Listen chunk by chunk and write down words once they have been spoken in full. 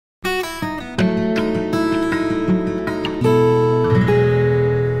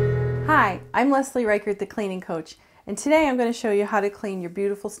I'm Leslie Reichert, the cleaning coach, and today I'm going to show you how to clean your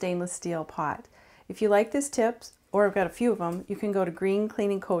beautiful stainless steel pot. If you like this tips, or I've got a few of them, you can go to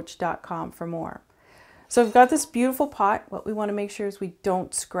greencleaningcoach.com for more. So I've got this beautiful pot. What we want to make sure is we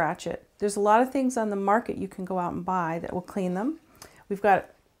don't scratch it. There's a lot of things on the market you can go out and buy that will clean them. We've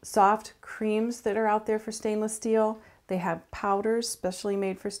got soft creams that are out there for stainless steel. They have powders specially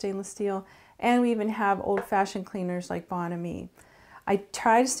made for stainless steel, and we even have old-fashioned cleaners like Bon Ami. I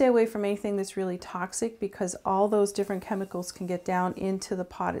try to stay away from anything that's really toxic because all those different chemicals can get down into the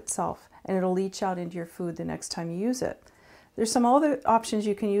pot itself and it'll leach out into your food the next time you use it. There's some other options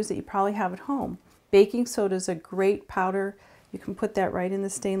you can use that you probably have at home. Baking soda is a great powder. You can put that right in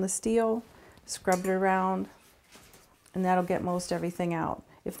the stainless steel, scrub it around, and that'll get most everything out.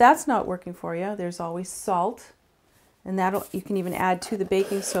 If that's not working for you, there's always salt, and you can even add to the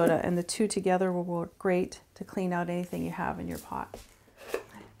baking soda, and the two together will work great to clean out anything you have in your pot.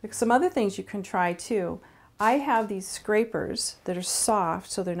 There's some other things you can try too. I have these scrapers that are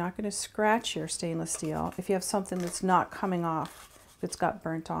soft, so they're not going to scratch your stainless steel if you have something that's not coming off, that's got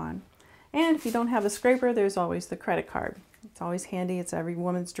burnt on. And if you don't have a scraper, there's always the credit card. It's always handy. It's every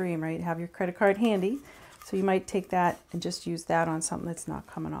woman's dream, right? Have your credit card handy. So you might take that and just use that on something that's not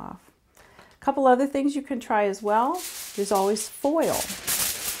coming off. A couple other things you can try as well. There's always foil.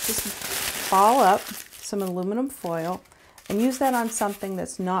 Just ball up some aluminum foil and use that on something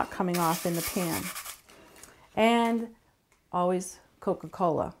that's not coming off in the pan. And always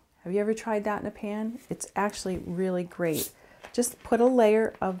Coca-Cola. Have you ever tried that in a pan? It's actually really great. Just put a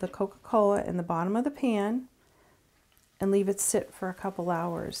layer of the Coca-Cola in the bottom of the pan and leave it sit for a couple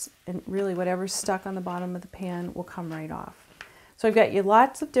hours. And really whatever's stuck on the bottom of the pan will come right off. So I've got you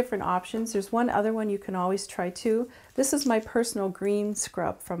lots of different options. There's one other one you can always try too. This is my personal green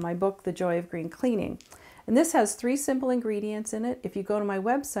scrub from my book, The Joy of Green Cleaning. And this has 3 simple ingredients in it. If you go to my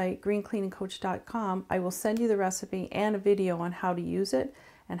website, greencleaningcoach.com, I will send you the recipe and a video on how to use it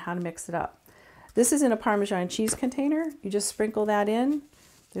and how to mix it up. This is in a Parmesan cheese container. You just sprinkle that in.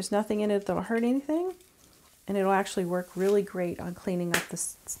 There's nothing in it that'll hurt anything. And it'll actually work really great on cleaning up the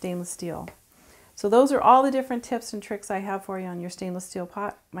stainless steel. So those are all the different tips and tricks I have for you on your stainless steel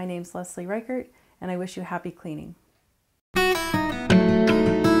pot. My name's Leslie Reichert, and I wish you happy cleaning.